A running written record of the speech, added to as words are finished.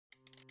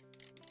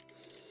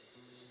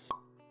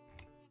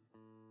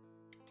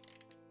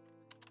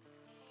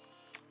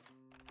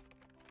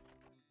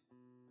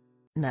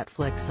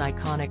Netflix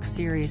iconic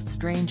series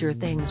Stranger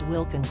Things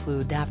will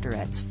conclude after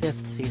its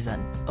fifth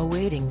season,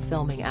 awaiting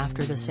filming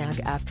after the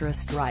SAG-AFTRA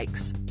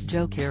strikes.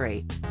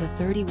 Keery,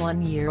 the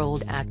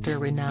 31-year-old actor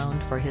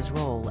renowned for his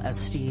role as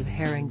Steve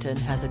Harrington,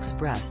 has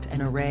expressed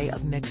an array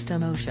of mixed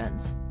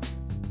emotions.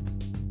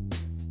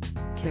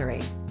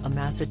 Keery, a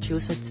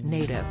Massachusetts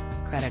native,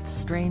 credits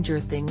Stranger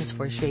Things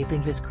for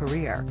shaping his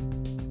career.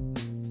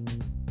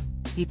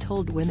 He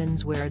told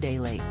Women's Wear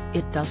Daily,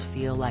 "It does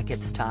feel like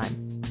it's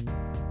time.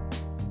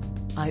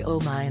 I owe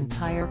my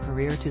entire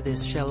career to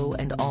this show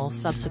and all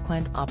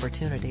subsequent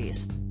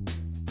opportunities."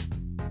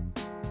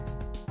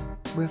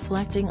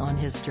 Reflecting on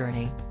his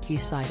journey, he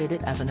cited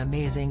it as an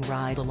amazing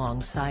ride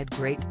alongside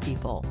great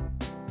people.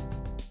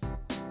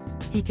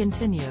 He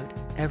continued,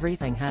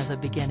 "Everything has a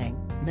beginning,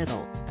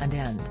 middle, and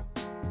end.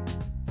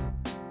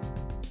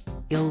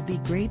 It'll be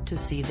great to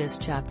see this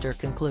chapter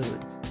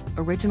conclude."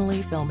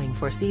 Originally filming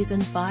for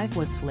Season 5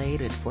 was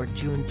slated for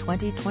June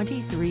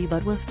 2023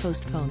 but was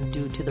postponed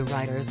due to the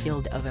Writers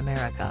Guild of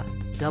America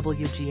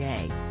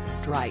 (WGA)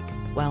 strike.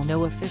 While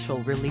no official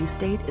release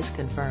date is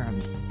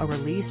confirmed, a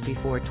release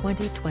before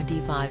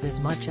 2025 is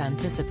much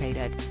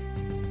anticipated.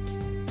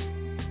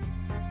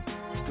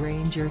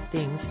 Stranger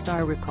Things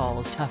star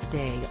recalls tough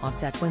day on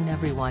set when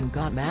everyone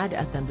got mad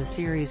at them. The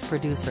series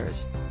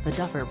producers, the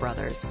Duffer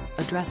Brothers,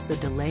 addressed the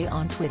delay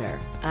on Twitter,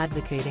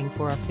 advocating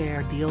for a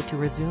fair deal to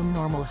resume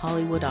normal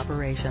Hollywood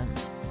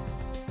operations.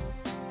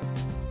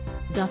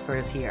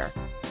 "Duffer's here.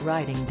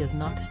 Writing does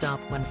not stop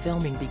when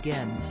filming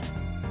begins.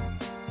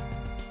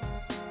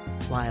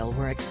 While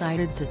we're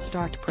excited to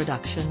start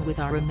production with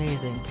our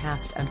amazing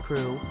cast and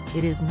crew,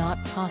 it is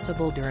not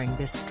possible during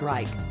this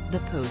strike," the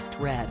post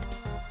read.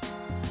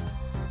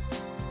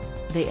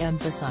 They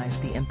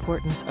emphasized the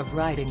importance of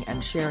writing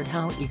and shared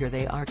how eager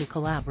they are to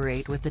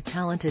collaborate with the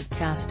talented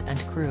cast and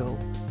crew.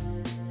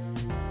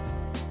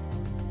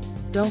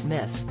 Don't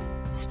miss.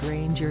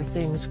 Stranger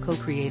Things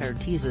co-creator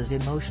teases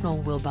emotional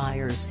Will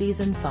Byers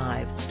Season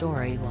 5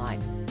 storyline.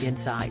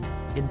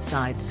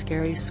 Inside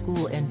Scary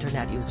School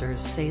internet users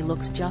say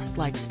looks just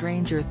like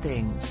Stranger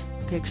Things.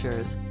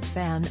 Pictures,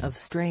 fan of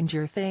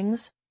Stranger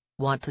Things?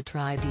 Want to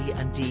try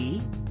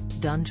D&D?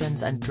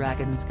 Dungeons &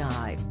 Dragons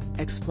Guide,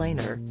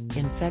 Explainer.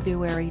 In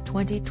February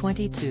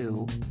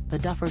 2022, the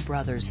Duffer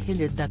Brothers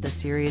hinted that the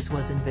series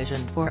was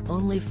envisioned for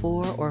only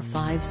 4 or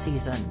 5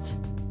 seasons.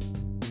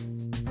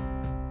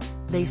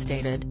 They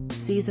stated,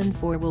 "Season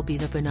 4 will be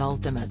the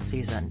penultimate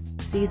season,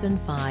 Season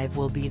 5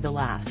 will be the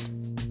last."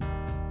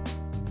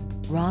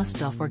 Ross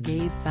Duffer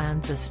gave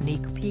fans a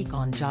sneak peek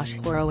on Josh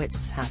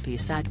Horowitz's Happy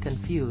Sad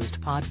Confused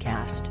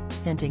podcast,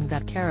 hinting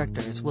that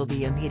characters will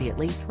be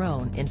immediately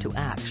thrown into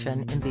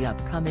action in the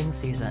upcoming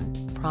season,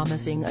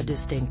 promising a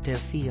distinctive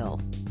feel.